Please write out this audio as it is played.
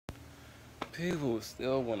People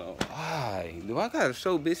still wanna lie. Do I gotta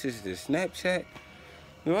show bitches the Snapchat?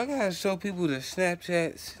 Do I gotta show people the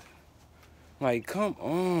Snapchats? Like, come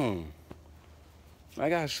on. I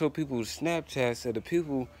gotta show people the Snapchats of the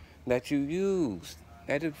people that you use.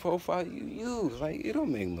 That the profile you use. Like, it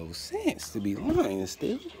don't make no sense to be lying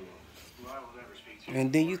still.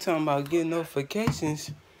 And then you talking about getting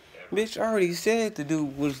notifications. Bitch, I already said to do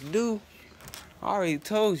was do. I already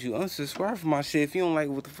told you, unsubscribe from my shit if you don't like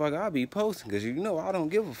what the fuck I be posting. Because you know I don't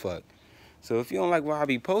give a fuck. So if you don't like what I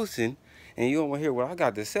be posting and you don't want to hear what I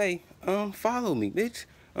got to say, follow me, bitch.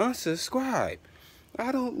 Unsubscribe.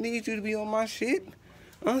 I don't need you to be on my shit.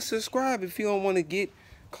 Unsubscribe if you don't want to get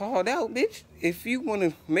called out, bitch. If you want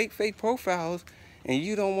to make fake profiles and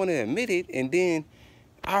you don't want to admit it, and then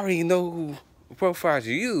I already know who profiles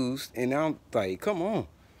you used, and I'm like, come on.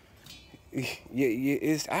 Yeah,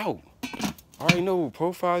 it's out. I already know what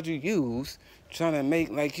profiles you use, trying to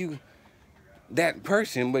make like you that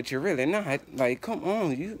person, but you're really not. Like, come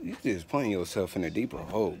on, you just putting yourself in a deeper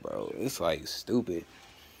hole, bro. It's like stupid.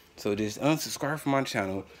 So just unsubscribe from my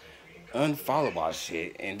channel, unfollow my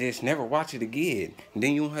shit, and just never watch it again. And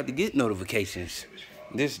then you don't have to get notifications.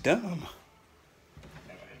 This dumb.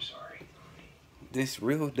 This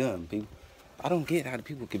real dumb, people. I don't get how the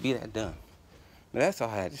people could be that dumb. But that's all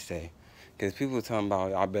I had to say. Because people talking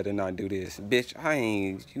about, I better not do this. Bitch,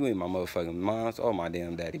 you ain't my motherfucking mom's or my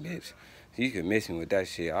damn daddy, bitch. So you can miss me with that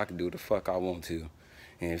shit. I can do the fuck I want to.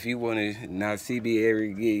 And if you want to not see me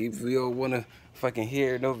every day, if you don't want to fucking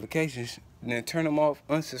hear notifications, then turn them off,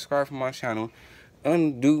 unsubscribe from my channel,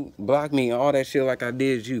 block me, all that shit like I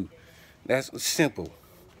did you. That's simple.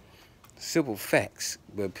 Simple facts.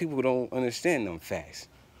 But people don't understand them facts.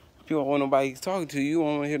 If you don't want nobody talking to you, you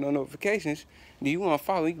don't want to hear no notifications, then you want to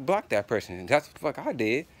follow, you can block that person. That's what the fuck I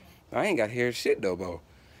did. I ain't got to hear shit though, bro.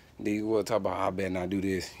 Then you want to talk about, I better not do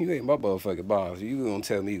this. You ain't my motherfucking boss. You gonna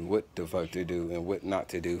tell me what the fuck to do and what not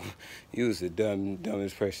to do. You was the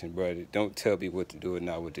dumbest person, brother. Don't tell me what to do and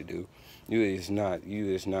not what to do. You is not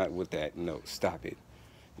with that. No, stop it.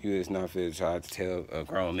 You is not finna try to tell a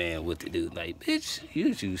grown man what to do. Like, bitch,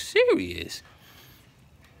 is you serious?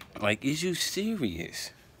 Like, is you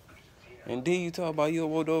serious? And then you talk about you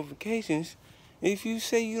don't want notifications. If you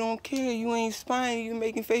say you don't care, you ain't spying, you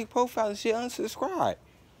making fake profiles and shit, unsubscribe.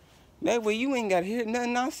 That way you ain't got to hear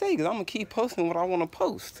nothing I say, because I'm going to keep posting what I want to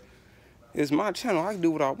post. It's my channel. I can do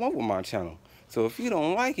what I want with my channel. So if you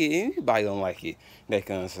don't like it, anybody don't like it, they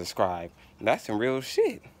can unsubscribe. That's some real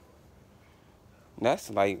shit. That's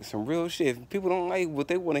like some real shit. If people don't like what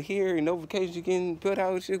they want to hear and notifications getting put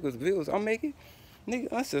out and shit because videos I'm making, nigga,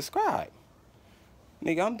 unsubscribe.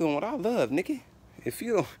 Nigga, I'm doing what I love, nigga. If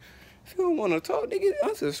you don't want to talk, nigga,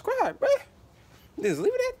 unsubscribe, bruh. Just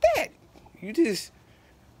leave it at that. You just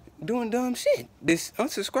doing dumb shit. Just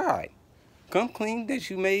unsubscribe. Come clean that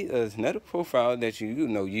you made another profile that you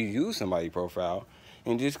know you use somebody's profile,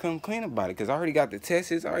 and just come clean about it. Because I already got the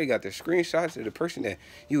tests, I already got the screenshots of the person that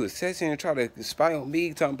you was testing and try to spy on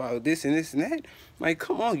me, talking about this and this and that. Like,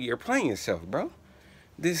 come on, you're playing yourself, bro.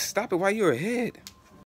 Just stop it while you're ahead.